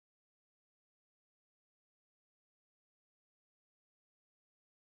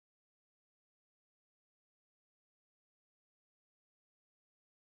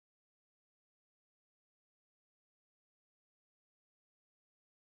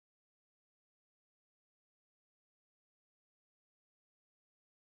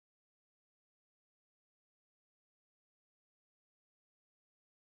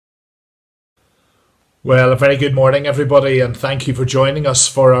Well, a very good morning, everybody, and thank you for joining us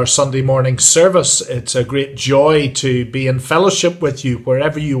for our Sunday morning service. It's a great joy to be in fellowship with you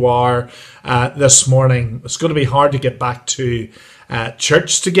wherever you are this morning. It's going to be hard to get back to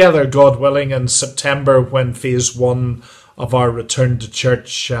church together, God willing, in September when phase one of our return to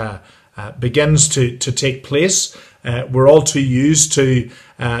church begins to take place. We're all too used to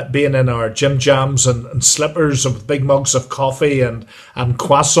being in our gym jams and slippers and with big mugs of coffee and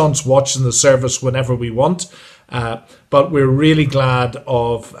croissants watching the service whenever we want. But we're really glad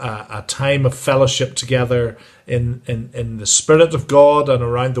of a time of fellowship together in the Spirit of God and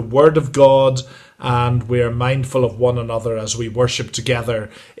around the Word of God. And we are mindful of one another as we worship together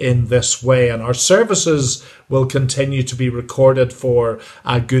in this way. And our services will continue to be recorded for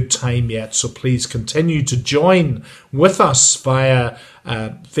a good time yet. So please continue to join with us via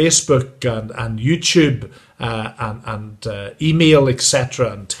Facebook and YouTube and email,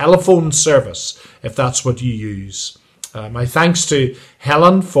 etc., and telephone service if that's what you use. My thanks to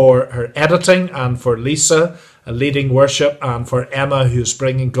Helen for her editing and for Lisa leading worship and for Emma who's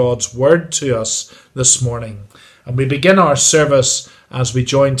bringing God's word to us this morning. And we begin our service as we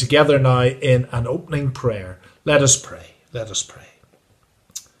join together now in an opening prayer. Let us pray. Let us pray.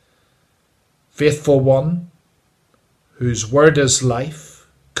 Faithful One, whose word is life,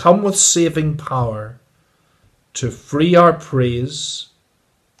 come with saving power to free our praise,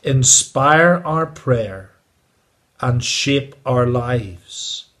 inspire our prayer, and shape our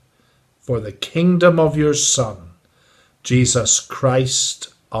lives for the kingdom of your Son, Jesus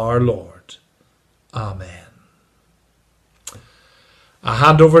Christ our Lord. Amen. I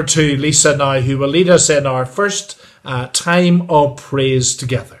hand over to Lisa now, who will lead us in our first time of praise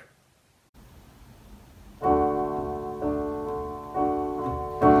together.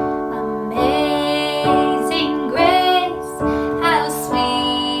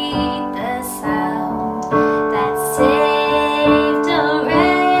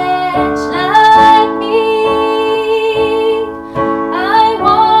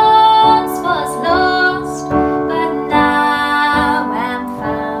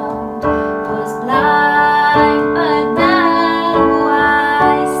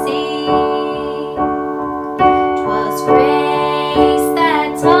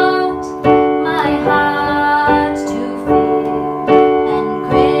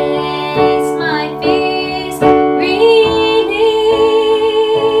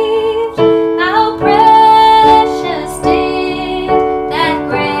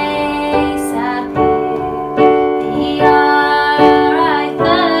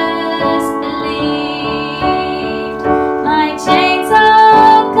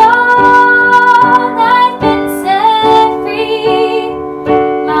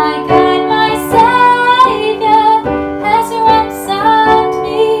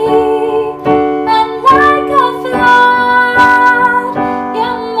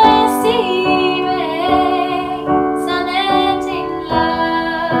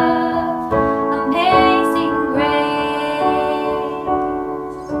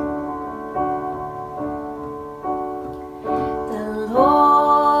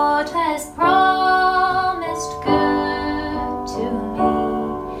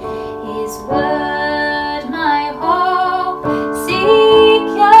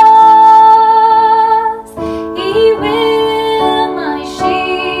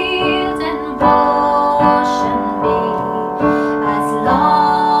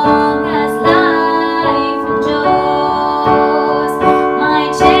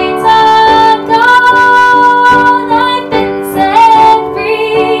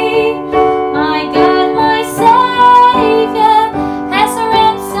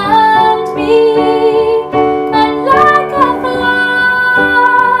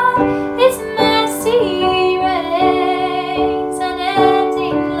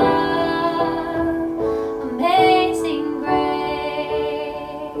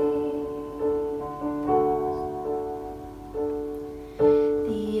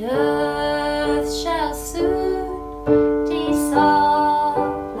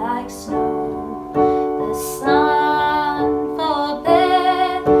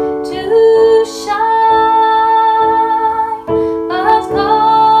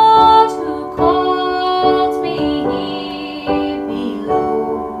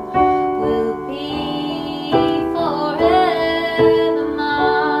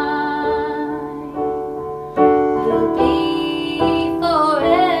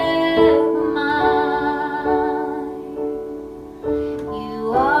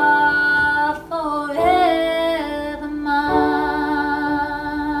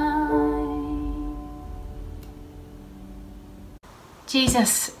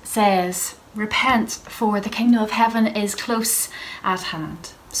 Jesus says, Repent, for the kingdom of heaven is close at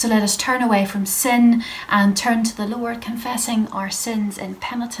hand. So let us turn away from sin and turn to the Lord, confessing our sins in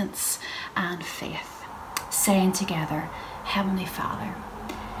penitence and faith, saying together, Heavenly Father,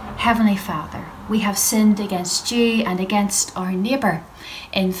 Heavenly Father, we have sinned against you and against our neighbour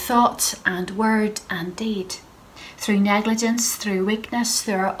in thought and word and deed, through negligence, through weakness,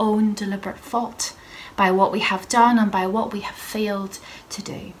 through our own deliberate fault, by what we have done and by what we have failed to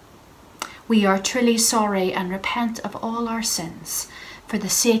do. We are truly sorry and repent of all our sins for the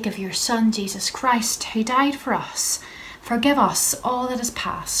sake of your Son, Jesus Christ, who died for us. Forgive us all that is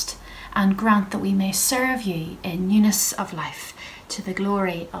past and grant that we may serve you in newness of life to the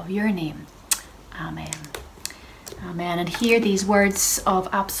glory of your name. Amen. Amen. And hear these words of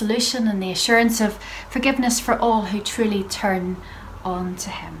absolution and the assurance of forgiveness for all who truly turn on to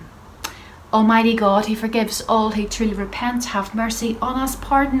him. Almighty God, who forgives all who truly repent, have mercy on us,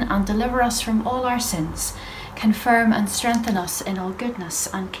 pardon and deliver us from all our sins, confirm and strengthen us in all goodness,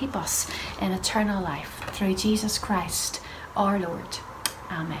 and keep us in eternal life, through Jesus Christ our Lord.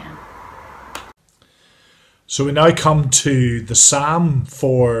 Amen. So we now come to the psalm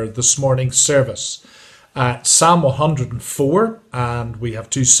for this morning's service. Psalm 104, and we have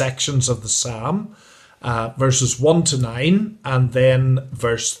two sections of the psalm. Verses 1 to 9, and then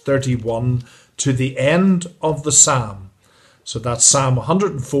verse 31 to the end of the psalm. So that's Psalm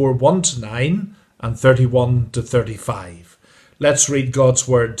 104, 1 to 9, and 31 to 35. Let's read God's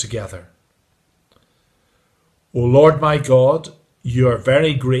word together. O Lord my God, you are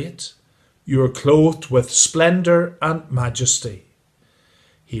very great. You are clothed with splendour and majesty.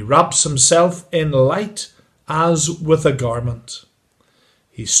 He wraps himself in light as with a garment.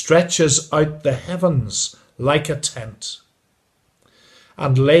 He stretches out the heavens like a tent,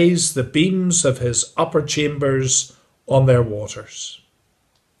 and lays the beams of his upper chambers on their waters.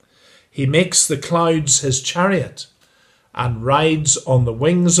 He makes the clouds his chariot, and rides on the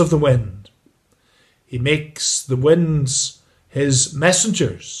wings of the wind. He makes the winds his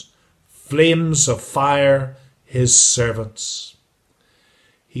messengers, flames of fire his servants.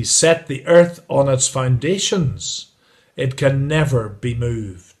 He set the earth on its foundations. It can never be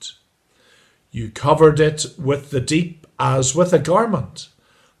moved. You covered it with the deep as with a garment.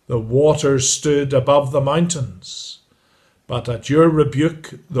 The waters stood above the mountains. But at your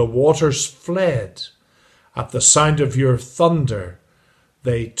rebuke the waters fled. At the sound of your thunder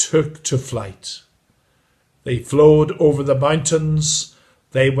they took to flight. They flowed over the mountains.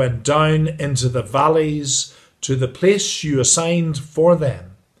 They went down into the valleys to the place you assigned for them.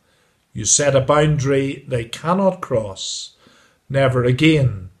 You set a boundary they cannot cross. Never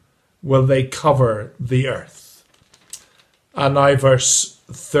again will they cover the earth. And now verse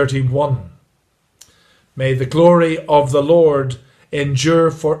 31. May the glory of the Lord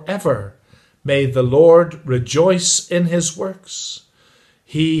endure forever. May the Lord rejoice in his works.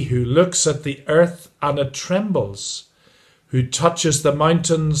 He who looks at the earth and it trembles, who touches the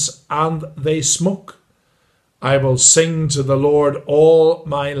mountains and they smoke. I will sing to the Lord all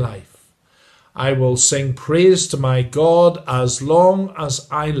my life. I will sing praise to my God as long as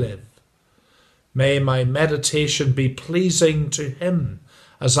I live. May my meditation be pleasing to him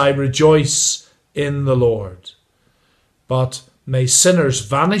as I rejoice in the Lord. But may sinners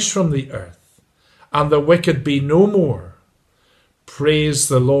vanish from the earth, and the wicked be no more. Praise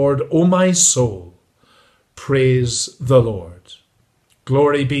the Lord, O my soul. Praise the Lord.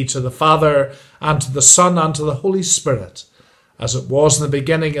 Glory be to the Father, and to the Son, and to the Holy Spirit, as it was in the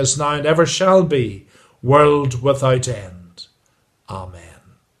beginning, is now, and ever shall be, world without end. Amen.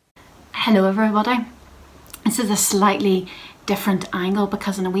 Hello everybody. This is a slightly different angle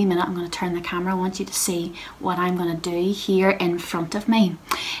because in a wee minute I'm going to turn the camera. I want you to see what I'm going to do here in front of me.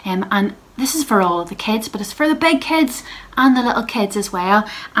 And this is for all of the kids, but it's for the big kids and the little kids as well.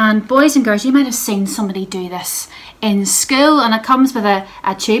 And boys and girls, you might have seen somebody do this in school, and it comes with a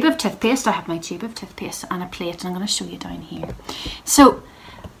tube of toothpaste. I have my tube of toothpaste and a plate, and I'm going to show you down here. So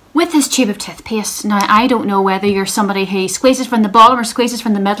with this tube of toothpaste, now I don't know whether you're somebody who squeezes from the bottom or squeezes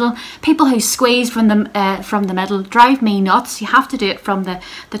from the middle. People who squeeze from the middle drive me nuts. You have to do it from the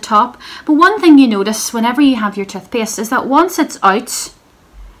top. But one thing you notice whenever you have your toothpaste is that once it's out,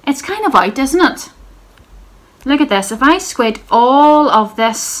 it's kind of out, isn't it? Look at this. If I squid all of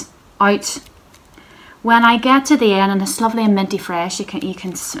this out, when I get to the end and it's lovely and minty fresh, I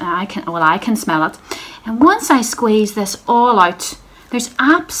can smell it. And once I squeeze this all out, there's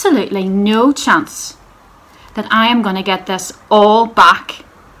absolutely no chance that I am going to get this all back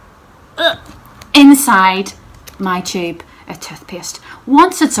inside my tube of toothpaste.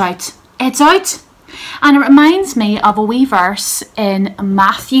 Once it's out, it's out. And it reminds me of a wee verse in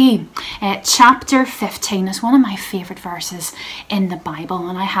Matthew chapter 15. It's one of my favourite verses in the Bible,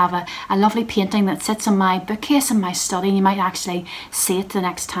 and I have a lovely painting that sits on my bookcase in my study. You might actually see it the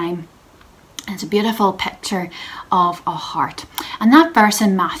next time. It's a beautiful picture of a heart. And that verse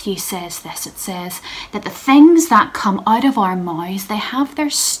in Matthew says this. It says that the things that come out of our mouths, they have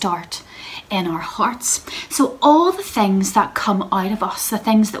their start in our hearts. So all the things that come out of us, the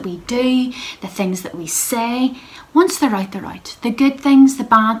things that we do, the things that we say, once they're out, they're out. The good things, the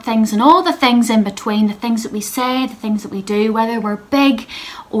bad things, and all the things in between, the things that we say, the things that we do, whether we're big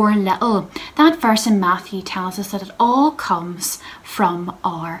or little. That verse in Matthew tells us that it all comes from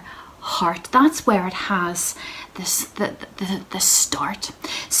our heart. That's where it has this the start.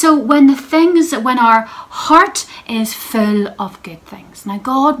 So when our heart is full of good things, now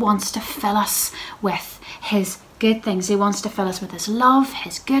God wants to fill us with his good things. He wants to fill us with his love,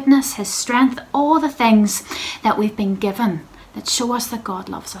 his goodness, his strength, all the things that we've been given that show us that God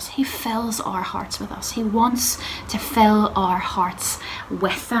loves us. He fills our hearts with us. He wants to fill our hearts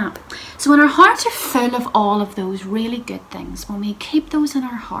with that. So when our hearts are full of all of those really good things, when we keep those in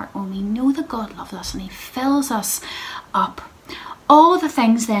our heart, when we know that God loves us and he fills us up, all the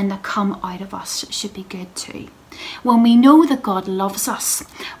things then that come out of us should be good too. When we know that God loves us,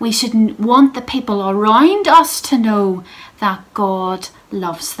 we should want the people around us to know that God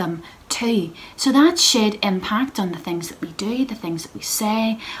loves them too. So that should impact on the things that we do, the things that we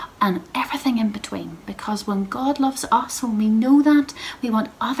say, and everything in between. Because when God loves us, when we know that, we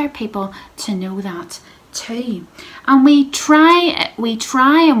want other people to know that too. And we try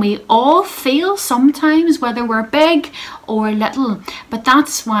and we all fail sometimes, whether we're big or little. But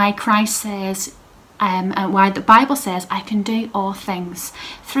that's why Christ says, why the Bible says, I can do all things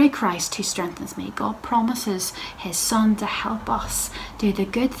through Christ who strengthens me. God promises his Son to help us do the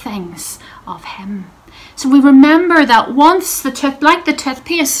good things of him. So we remember that once like the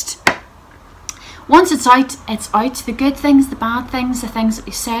toothpaste, once it's out, it's out. The good things, the bad things, the things that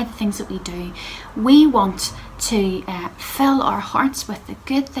we say, the things that we do. We want to fill our hearts with the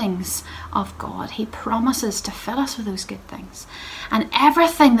good things of God. He promises to fill us with those good things. And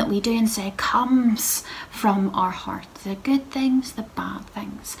everything that we do and say comes from our heart. The good things, the bad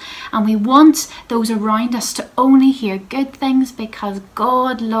things. And we want those around us to only hear good things, because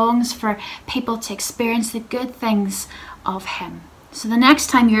God longs for people to experience the good things of him. So the next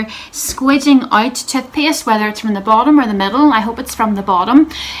time you're squidging out toothpaste, whether it's from the bottom or the middle, I hope it's from the bottom,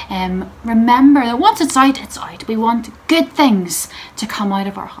 remember that once it's out, it's out. We want good things to come out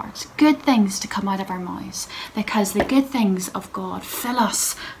of our hearts, good things to come out of our mouths, because the good things of God fill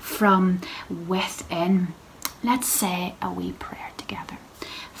us from within. Let's say a wee prayer together.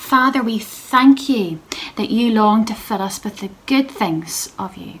 Father, we thank you that you long to fill us with the good things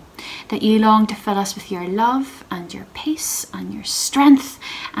of you, that you long to fill us with your love and your peace and your strength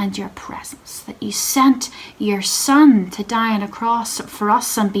and your presence, that you sent your Son to die on a cross for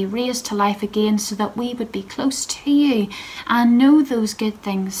us and be raised to life again so that we would be close to you and know those good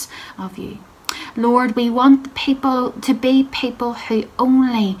things of you. Lord, we want the people to be people who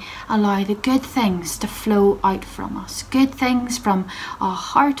only allow the good things to flow out from us. Good things from a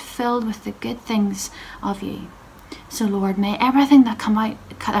heart filled with the good things of you. So Lord, may everything that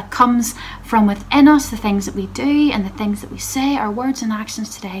comes from within us, the things that we do and the things that we say, our words and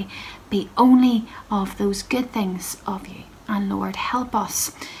actions today, be only of those good things of you. And Lord, help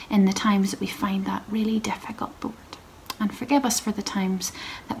us in the times that we find that really difficult, Lord. And forgive us for the times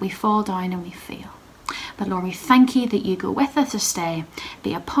that we fall down and we fail. But Lord, we thank you that you go with us this day,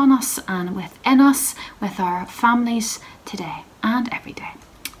 be upon us and within us, with our families today and every day.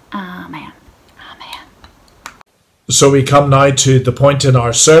 Amen. Amen. So we come now to the point in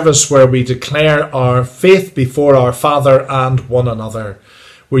our service where we declare our faith before our Father and one another.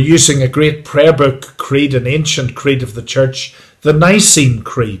 We're using a great prayer book creed, an ancient creed of the Church, the Nicene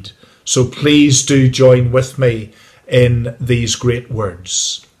Creed. So please do join with me in these great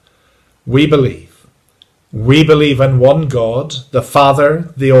words. We believe in one God, the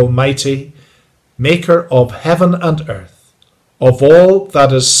Father, the Almighty, maker of heaven and earth, of all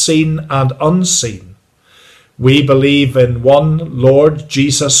that is seen and unseen. We believe in one Lord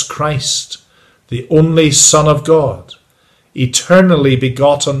Jesus Christ, the only Son of God, eternally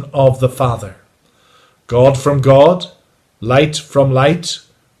begotten of the Father, God from God, light from light,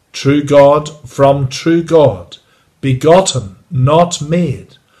 true God from true God, begotten, not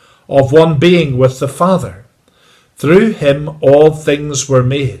made, of one being with the Father. Through him all things were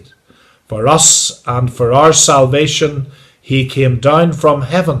made. For us and for our salvation he came down from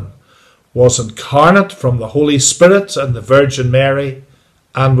heaven, was incarnate from the Holy Spirit and the Virgin Mary,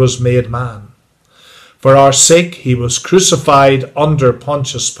 and was made man. For our sake he was crucified under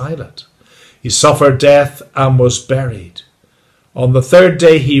Pontius Pilate. He suffered death and was buried. On the third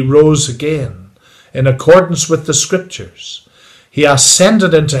day he rose again, in accordance with the Scriptures. He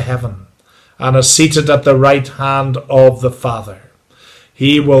ascended into heaven and is seated at the right hand of the Father.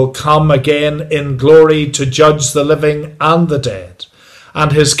 He will come again in glory to judge the living and the dead,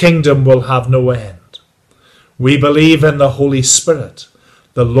 and his kingdom will have no end. We believe in the Holy Spirit,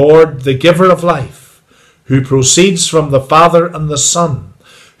 the Lord, the giver of life, who proceeds from the Father and the Son,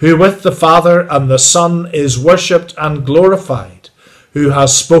 who with the Father and the Son is worshipped and glorified, who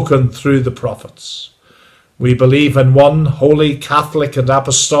has spoken through the prophets. We believe in one holy Catholic and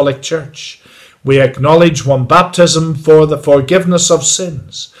Apostolic Church. We acknowledge one baptism for the forgiveness of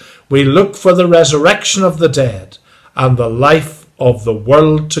sins. We look for the resurrection of the dead and the life of the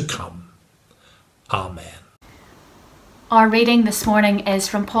world to come. Amen. Our reading this morning is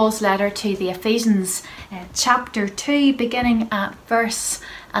from Paul's letter to the Ephesians, chapter 2, beginning at verse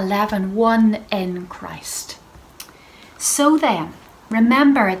 11:1 in Christ. So then,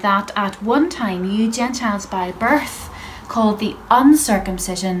 remember that at one time you Gentiles by birth, called the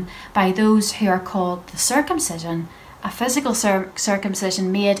uncircumcision by those who are called the circumcision, a physical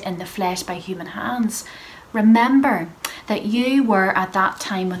circumcision made in the flesh by human hands. Remember that you were at that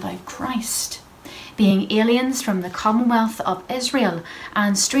time without Christ, being aliens from the commonwealth of Israel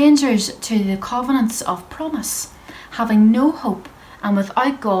and strangers to the covenants of promise, having no hope and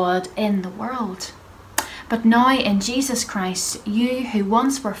without God in the world. But now in Jesus Christ, you who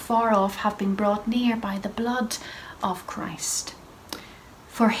once were far off have been brought near by the blood of Christ.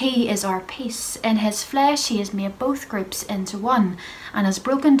 For he is our peace. In his flesh he has made both groups into one and has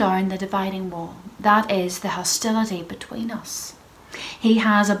broken down the dividing wall, that is, the hostility between us. He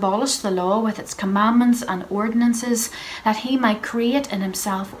has abolished the law with its commandments and ordinances, that he might create in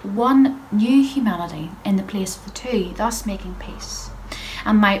himself one new humanity in the place of the two, thus making peace,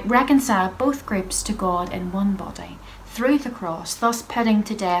 and might reconcile both groups to God in one body, through the cross, thus putting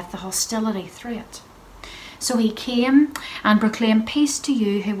to death the hostility through it. So he came and proclaimed peace to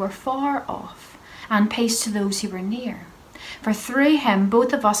you who were far off, and peace to those who were near. For through him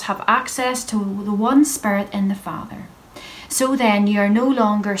both of us have access to the one Spirit in the Father. So then you are no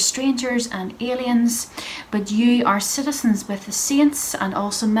longer strangers and aliens, but you are citizens with the saints and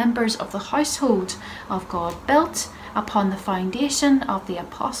also members of the household of God, built upon the foundation of the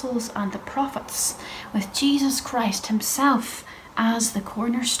apostles and the prophets, with Jesus Christ himself as the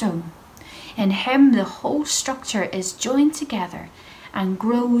cornerstone. In him the whole structure is joined together and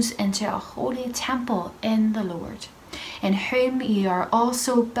grows into a holy temple in the Lord, in whom you are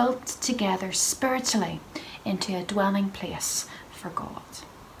also built together spiritually into a dwelling place for God.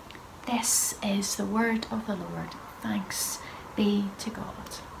 This is the word of the Lord. Thanks be to God.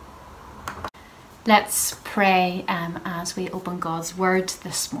 Let's pray as we open God's word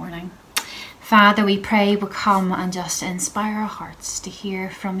this morning. Father, we pray will come and just inspire our hearts to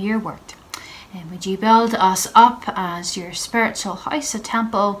hear from your word. And would you build us up as your spiritual house, a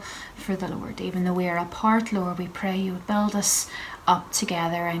temple for the Lord. Even though we are apart, Lord, we pray you would build us up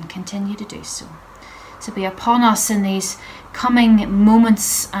together and continue to do so. So be upon us in these coming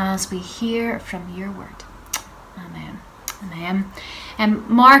moments as we hear from your word. Amen. Amen.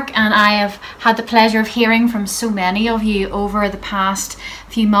 Mark and I have had the pleasure of hearing from so many of you over the past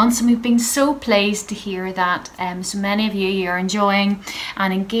few months, and we've been so pleased to hear that so many of you are enjoying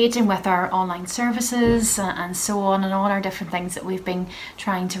and engaging with our online services and so on, and all our different things that we've been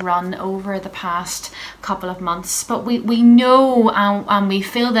trying to run over the past couple of months. But we know and we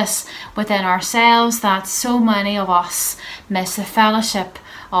feel this within ourselves that so many of us miss the fellowship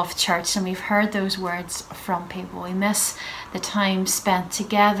of church, and we've heard those words from people. We miss the time spent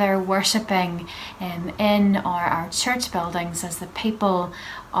together worshipping in our church buildings as the people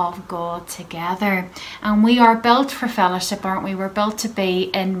of God together. And we are built for fellowship, aren't we? We're built to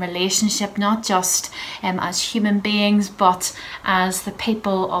be in relationship, not just as human beings, but as the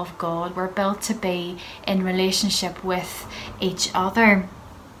people of God. We're built to be in relationship with each other.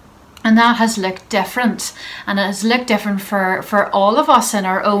 And that has looked different, and it has looked different for all of us in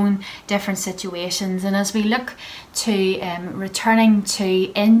our own different situations. And as we look to returning to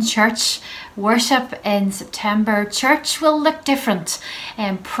in-church worship in September, church will look different.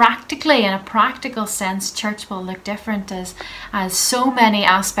 Practically, in a practical sense, church will look different as so many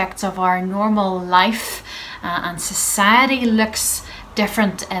aspects of our normal life and society looks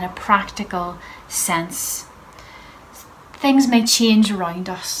different in a practical sense. Things may change around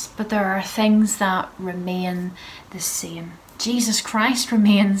us, but there are things that remain the same. Jesus Christ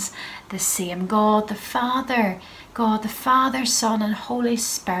remains the same. God the Father God the Father, Son and Holy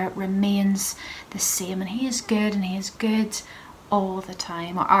Spirit remains the same, and he is good, and he is good all the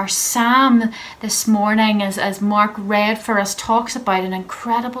time. Our psalm this morning, as Mark read for us, talks about an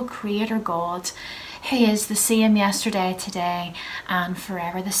incredible creator God who is the same yesterday, today and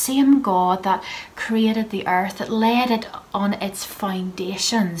forever. The same God that created the earth, that laid it on its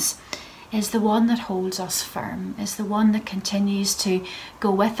foundations, is the one that holds us firm, is the one that continues to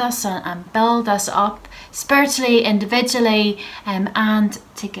go with us and build us up spiritually, individually, and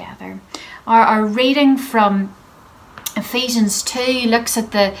together. Our reading from Ephesians 2 looks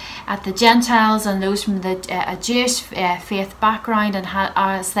at the Gentiles and those from the Jewish faith background, and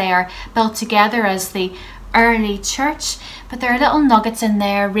as they are built together as the early church. But there are little nuggets in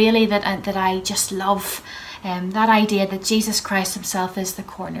there really that I just love. That idea that Jesus Christ himself is the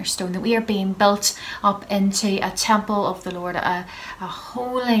cornerstone, that we are being built up into a temple of the Lord, a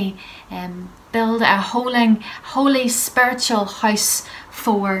holy holy spiritual house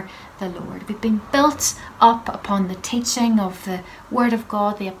for the Lord. We've been built up upon the teaching of the Word of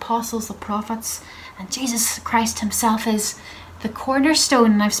God, the apostles, the prophets, and Jesus Christ himself is the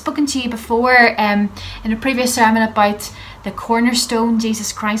cornerstone. And I've spoken to you before in a previous sermon about the cornerstone,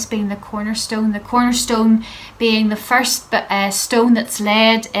 Jesus Christ being the cornerstone being the first stone that's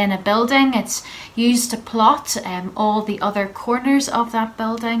laid in a building. It's used to plot all the other corners of that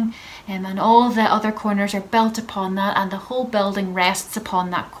building, and all the other corners are built upon that, and the whole building rests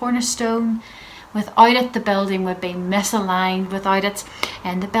upon that cornerstone. Without it, the building would be misaligned. Without it,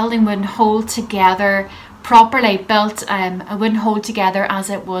 and the building wouldn't hold together properly built. It wouldn't hold together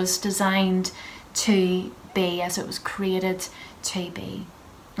as it was designed to be, as it was created to be.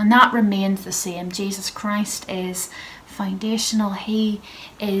 And that remains the same. Jesus Christ is foundational. He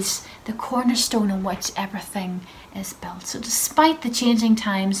is the cornerstone on which everything is built. So despite the changing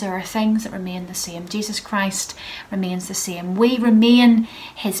times, there are things that remain the same. Jesus Christ remains the same. We remain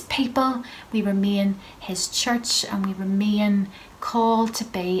his people, we remain his church, and we remain called to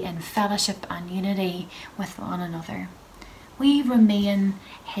be in fellowship and unity with one another. We remain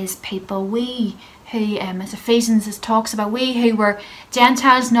his people. We who, as Ephesians talks about, we who were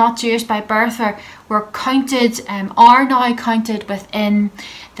Gentiles, not Jewish by birth, are now counted within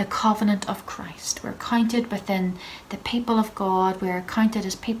the covenant of Christ. We're counted within the people of God. We're counted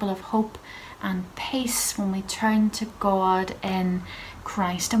as people of hope and peace when we turn to God in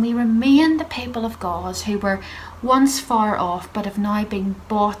Christ. And we remain the people of God who were once far off but have now been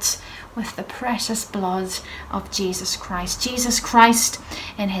bought with the precious blood of Jesus Christ. Jesus Christ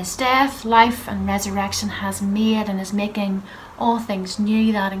in his death, life and resurrection has made and is making all things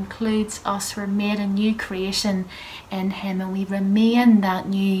new. That includes us. We're made a new creation in him, and we remain that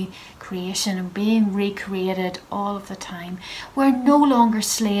new creation and being recreated all of the time. We're no longer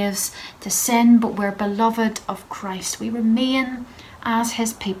slaves to sin, but we're beloved of Christ. We remain as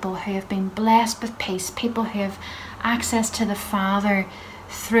his people who have been blessed with peace, people who have access to the Father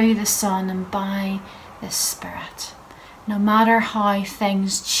through the Son and by the Spirit. No matter how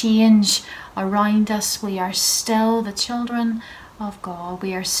things change around us, we are still the children of God.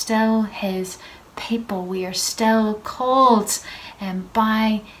 We are still his people. We are still called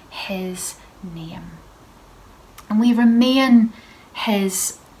by his name. And we remain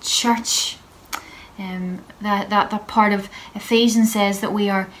his church. That part of Ephesians says that we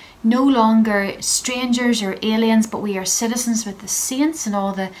are no longer strangers or aliens, but we are citizens with the saints and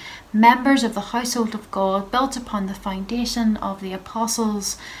all the members of the household of God, built upon the foundation of the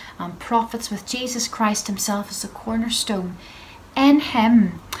apostles and prophets, with Jesus Christ himself as the cornerstone. In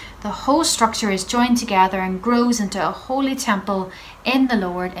him, the whole structure is joined together and grows into a holy temple in the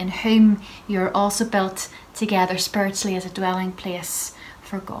Lord, in whom you are also built together spiritually as a dwelling place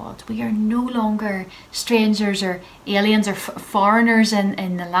for God. We are no longer strangers or aliens or foreigners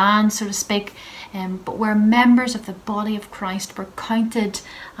in the land, so to speak, but we're members of the body of Christ. We're counted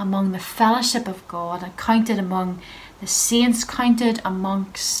among the fellowship of God, and counted among the saints, counted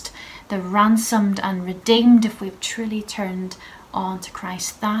amongst the ransomed and redeemed if we've truly turned on to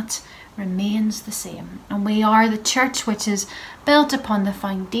Christ. That remains the same. And we are the church which is built upon the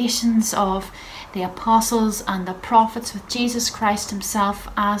foundations of the apostles and the prophets, with Jesus Christ himself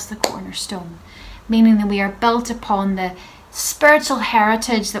as the cornerstone, meaning that we are built upon the spiritual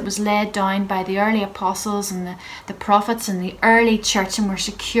heritage that was laid down by the early apostles and the prophets and the early church, and we're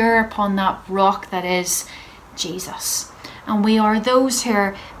secure upon that rock that is Jesus. And we are those who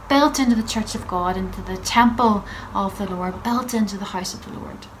are built into the church of God, into the temple of the Lord, built into the house of the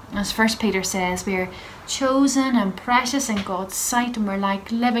Lord. As 1 Peter says, we are chosen and precious in God's sight, and we're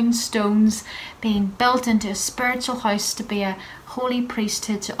like living stones being built into a spiritual house to be a holy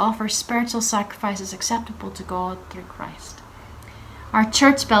priesthood, to offer spiritual sacrifices acceptable to God through Christ. Our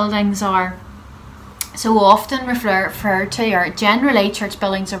church buildings are so often referred to, or generally church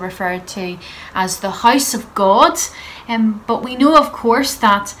buildings are referred to as the house of God, but we know of course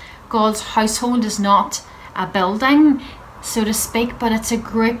that God's household is not a building, so to speak, but it's a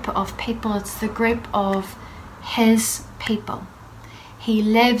group of people. It's the group of his people. He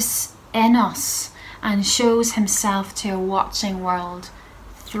lives in us and shows himself to a watching world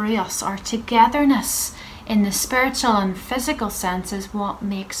through us. Our togetherness in the spiritual and physical sense is what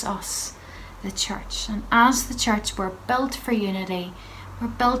makes us the church. And as the church, we're built for unity, we're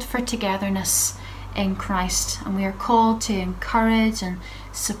built for togetherness in Christ, and we are called to encourage and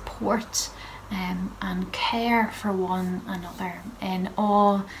support and care for one another in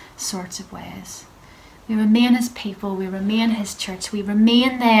all sorts of ways. We remain his people, we remain his church, we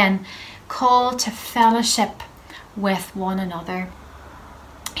remain then called to fellowship with one another.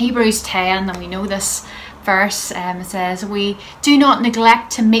 Hebrews 10, and we know this verse, it says, we do not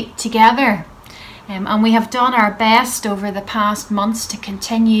neglect to meet together. And we have done our best over the past months to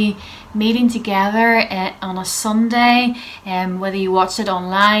continue meeting together on a Sunday, whether you watch it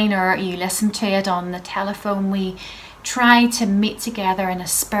online or you listen to it on the telephone. We try to meet together in a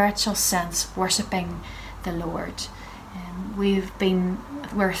spiritual sense, worshipping the Lord.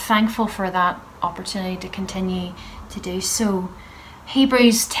 We're thankful for that opportunity to continue to do so.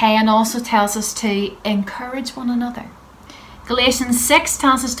 Hebrews 10 also tells us to encourage one another. Galatians 6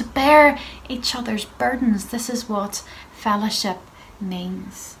 tells us to bear each other's burdens. This is what fellowship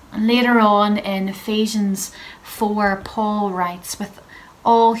means. And later on in Ephesians 4, Paul writes, with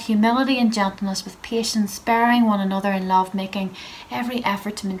all humility and gentleness, with patience, bearing one another in love, making every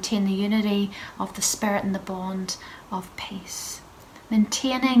effort to maintain the unity of the Spirit and the bond of peace.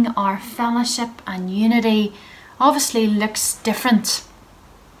 Maintaining our fellowship and unity obviously looks different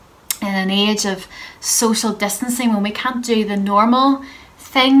in an age of social distancing, when we can't do the normal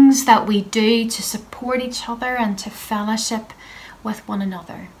things that we do to support each other and to fellowship with one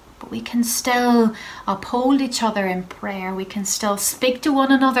another. But we can still uphold each other in prayer. We can still speak to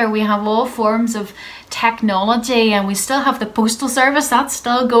one another. We have all forms of technology, and we still have the postal service, that's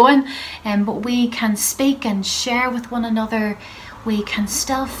still going. But we can speak and share with one another. We can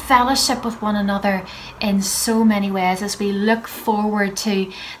still fellowship with one another in so many ways as we look forward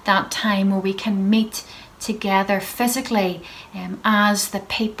to that time where we can meet together physically as the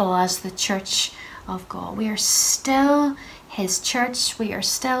people, as the church of God. We are still his church, we are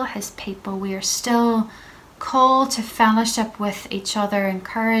still his people, we are still called to fellowship with each other,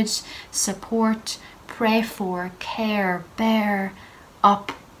 encourage, support, pray for, care, bear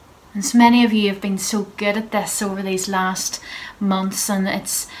up. And so many of you have been so good at this over these last months, and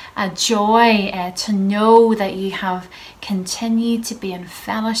it's a joy to know that you have continued to be in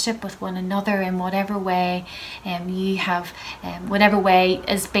fellowship with one another in whatever way you have, whatever way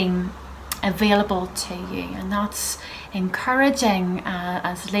is being available to you. And that's encouraging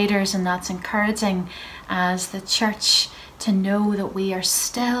as leaders, and that's encouraging as the church to know that we are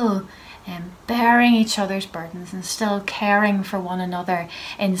still bearing each other's burdens and still caring for one another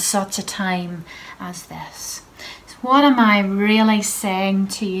in such a time as this. So what am I really saying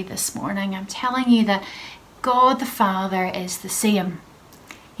to you this morning? I'm telling you that God the Father is the same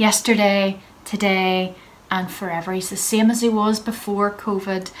yesterday, today, and forever. He's the same as he was before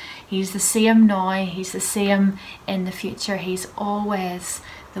COVID. He's the same now. He's the same in the future. He's always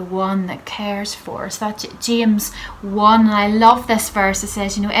the one that cares for us. That's James 1, and I love this verse. It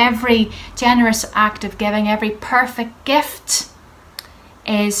says, every generous act of giving, every perfect gift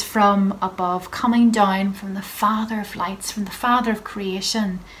is from above, coming down from the Father of lights, from the Father of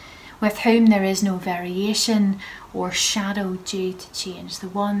creation, with whom there is no variation or shadow due to change. The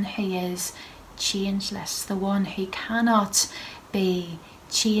one who is changeless, the one who cannot be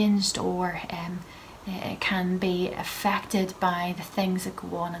changed or can be affected by the things that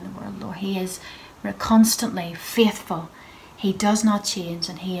go on in the world. Lord, he is constantly faithful. He does not change,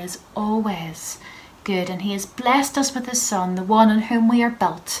 and he is always good. And he has blessed us with his Son, the one on whom we are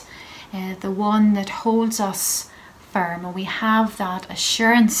built, the one that holds us firm. And we have that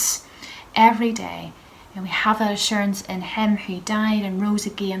assurance every day. And we have that assurance in him who died and rose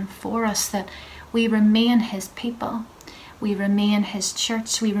again for us, that we remain his people. We remain his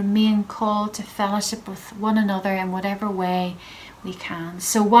church. We remain called to fellowship with one another in whatever way we can.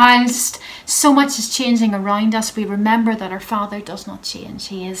 So whilst so much is changing around us, we remember that our Father does not change.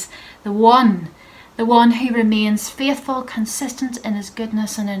 He is the one the one who remains faithful, consistent in his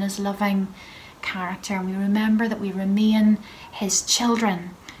goodness and in his loving character. And we remember that we remain his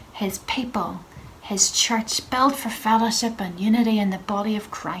children, his people, his church, built for fellowship and unity in the body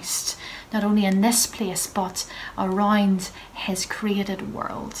of Christ, not only in this place but around his created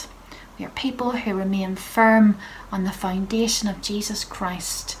world. We are people who remain firm on the foundation of Jesus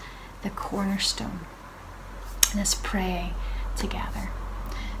Christ, the cornerstone. Let's pray together.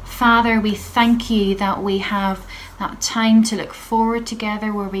 Father, we thank you that we have that time to look forward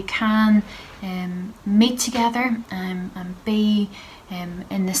together, where we can meet together and be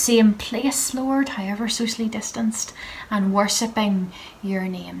in the same place, Lord, however socially distanced, and worshipping your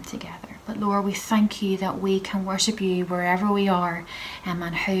name together. But Lord, we thank you that we can worship you wherever we are and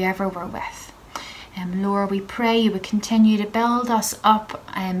whoever we're with. Lord, we pray you would continue to build us up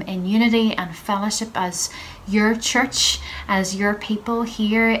in unity and fellowship as your church, as your people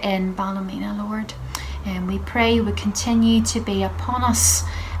here in Ballymena, Lord. And we pray you would continue to be upon us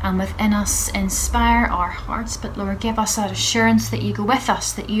and within us, inspire our hearts. But Lord, give us that assurance that you go with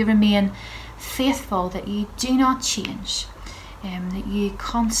us, that you remain faithful, that you do not change, that you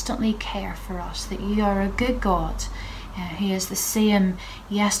constantly care for us, that you are a good God who is the same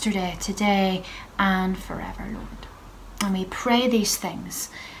yesterday, today and forever, Lord. And we pray these things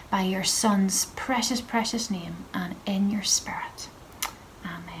by your Son's precious, precious name and in your Spirit.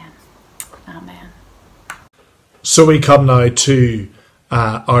 Amen. Amen. So we come now to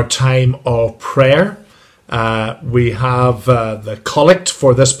our time of prayer. We have the collect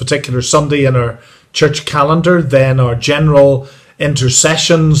for this particular Sunday in our church calendar, then our general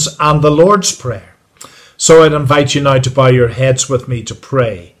intercessions and the Lord's Prayer. So I'd invite you now to bow your heads with me to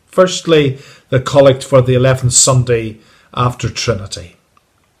pray. Firstly, the collect for the 11th Sunday after Trinity.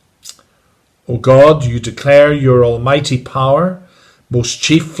 O God, you declare your almighty power, most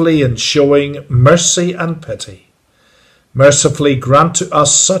chiefly in showing mercy and pity. Mercifully grant to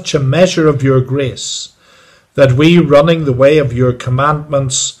us such a measure of your grace, that we, running the way of your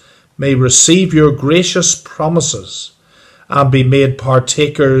commandments, may receive your gracious promises and be made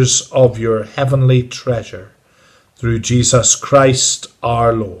partakers of your heavenly treasure. Through Jesus Christ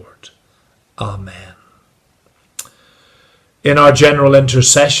our Lord. Amen. In our general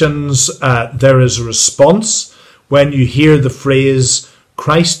intercessions, there is a response when you hear the phrase,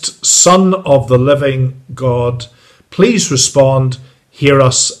 Christ, Son of the living God. Please respond, hear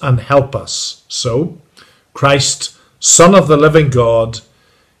us and help us. So, Christ, Son of the living God,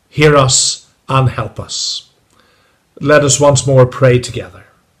 hear us and help us. Let us once more pray together.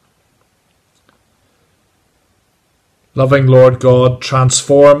 Loving Lord God,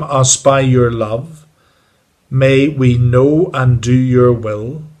 transform us by your love. May we know and do your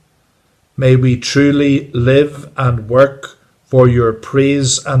will. May we truly live and work for your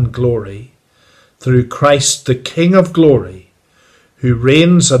praise and glory. Through Christ, the King of glory, who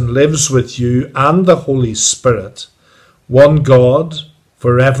reigns and lives with you and the Holy Spirit, one God,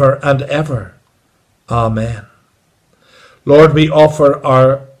 forever and ever. Amen. Lord, we offer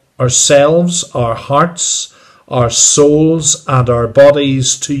ourselves, our hearts, our souls, and our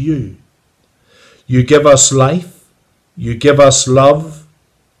bodies to you. You give us life, you give us love,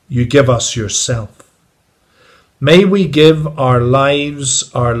 you give us yourself. May we give our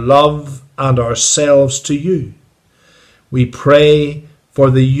lives, our love, and ourselves to you. We pray for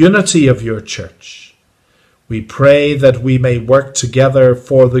the unity of your church. We pray that we may work together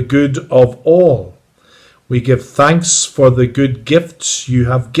for the good of all. We give thanks for the good gifts you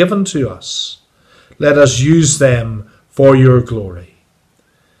have given to us. Let us use them for your glory.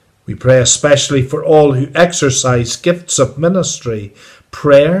 We pray especially for all who exercise gifts of ministry,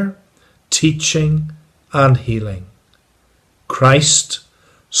 prayer, teaching, and healing. Christ,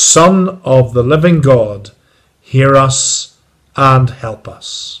 Son of the living God, hear us and help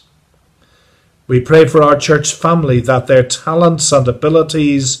us. We pray for our church family that their talents and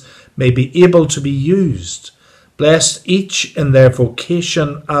abilities may be able to be used. Bless each in their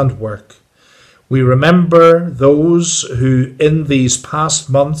vocation and work. We remember those who in these past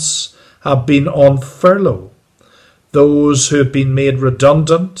months have been on furlough, those who have been made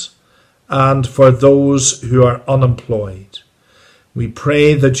redundant, and for those who are unemployed. We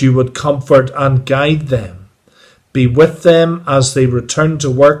pray that you would comfort and guide them. Be with them as they return to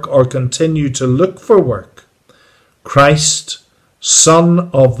work or continue to look for work. Christ, Son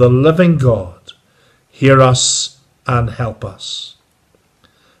of the living God, hear us and help us.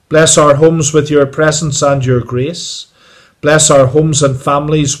 Bless our homes with your presence and your grace. Bless our homes and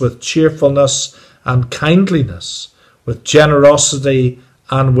families with cheerfulness and kindliness, with generosity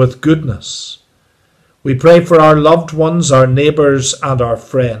and with goodness. We pray for our loved ones, our neighbours and our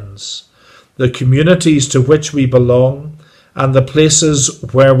friends, the communities to which we belong, and the places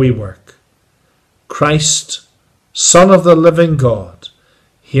where we work. Christ, Son of the living God,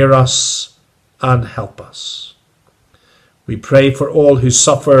 hear us and help us. We pray for all who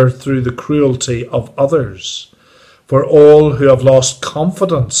suffer through the cruelty of others, for all who have lost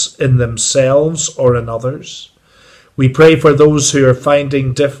confidence in themselves or in others. We pray for those who are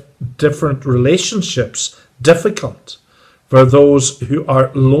finding different relationships difficult, for those who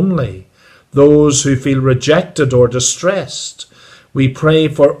are lonely, those who feel rejected or distressed. We pray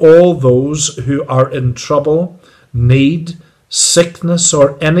for all those who are in trouble, need, sickness,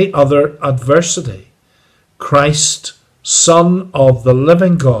 or any other adversity. Christ, Son of the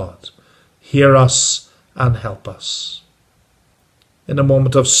living God, hear us and help us. In a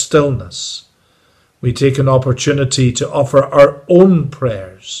moment of stillness, we take an opportunity to offer our own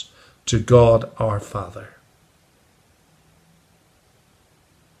prayers to God our Father.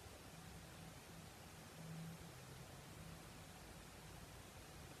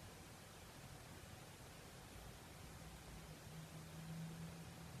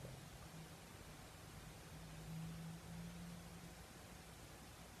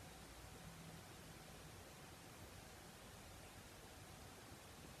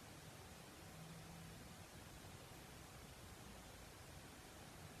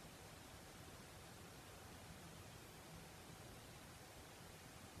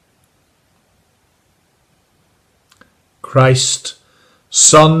 Christ,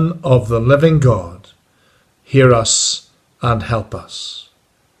 Son of the living God, hear us and help us.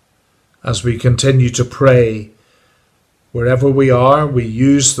 As we continue to pray, wherever we are, we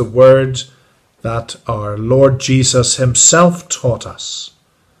use the word that our Lord Jesus himself taught us,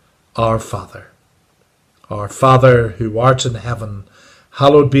 our Father. Our Father, who art in heaven,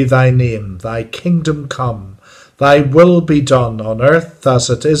 hallowed be thy name. Thy kingdom come, thy will be done on earth as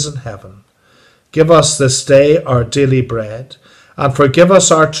it is in heaven. Give us this day our daily bread, and forgive us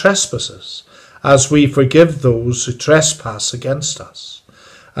our trespasses, as we forgive those who trespass against us.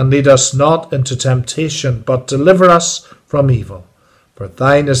 And lead us not into temptation, but deliver us from evil. For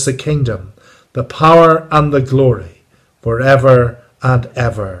thine is the kingdom, the power, and the glory, for ever and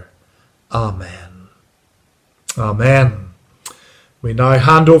ever. Amen. Amen. We now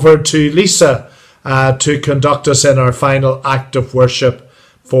hand over to Lisa to conduct us in our final act of worship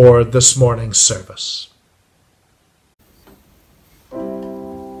for this morning's service.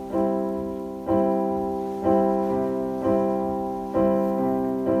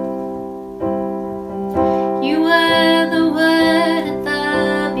 You were the Word at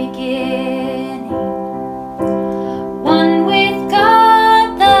the beginning, one with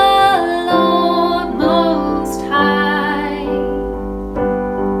God the Lord Most High.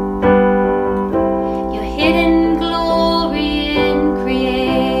 Your hidden glory in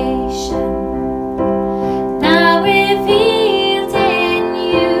creation, now revealed in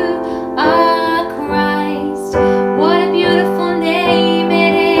you are Christ. What a beautiful name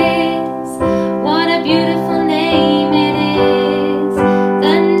it is. What a beautiful name it is.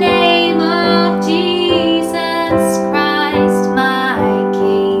 The name of Jesus Christ, my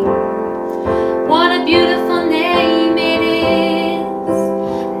King. What a beautiful name it is.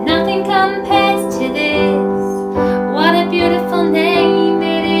 Nothing compares to this. What a beautiful name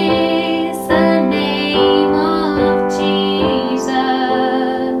it is. The name of Jesus.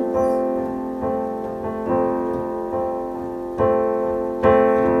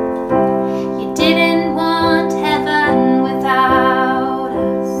 You didn't want heaven without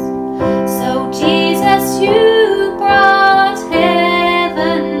us, so Jesus, you brought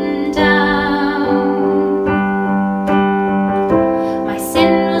heaven down. My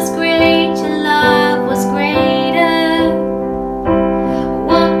sin was great, your love was greater.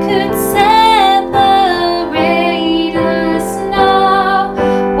 What could separate us now?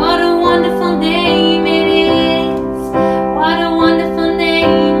 What a wonderful name it is. What a wonderful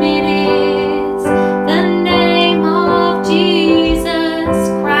name it is. The name of Jesus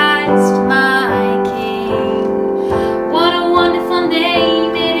Christ, my King. What a wonderful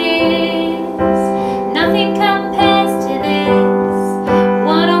name it is. Nothing compares to this.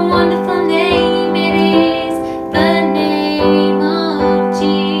 What a wonderful name it is. The name of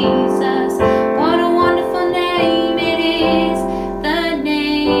Jesus. What a wonderful name it is. The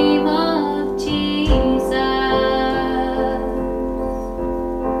name of Jesus.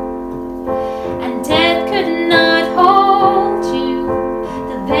 And death could not hold you.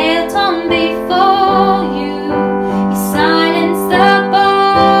 The veil torn before you. You silenced the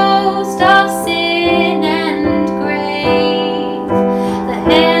boast of sin and grave. The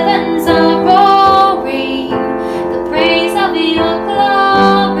heavens are roaring the praise of your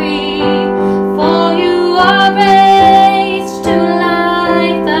glory.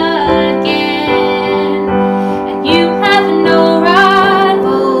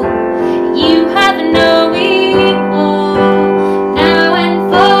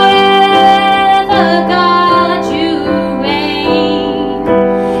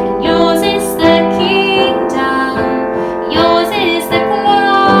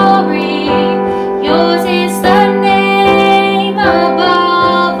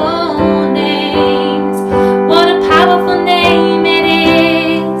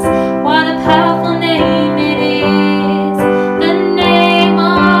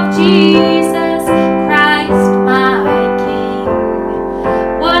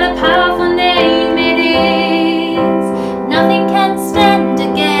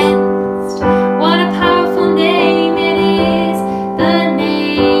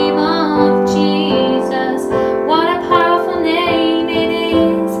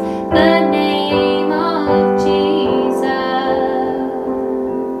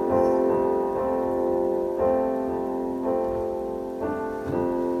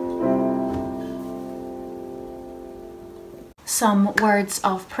 words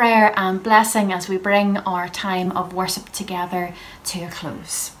of prayer and blessing as we bring our time of worship together to a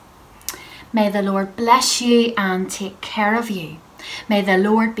close. May the Lord bless you and take care of you. May the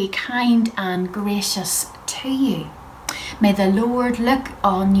Lord be kind and gracious to you. May the Lord look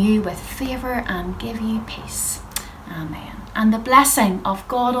on you with favour and give you peace. Amen. And the blessing of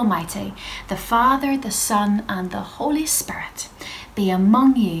God Almighty, the Father, the Son, and the Holy Spirit be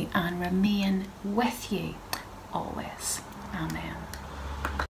among you and remain with you always. Amen.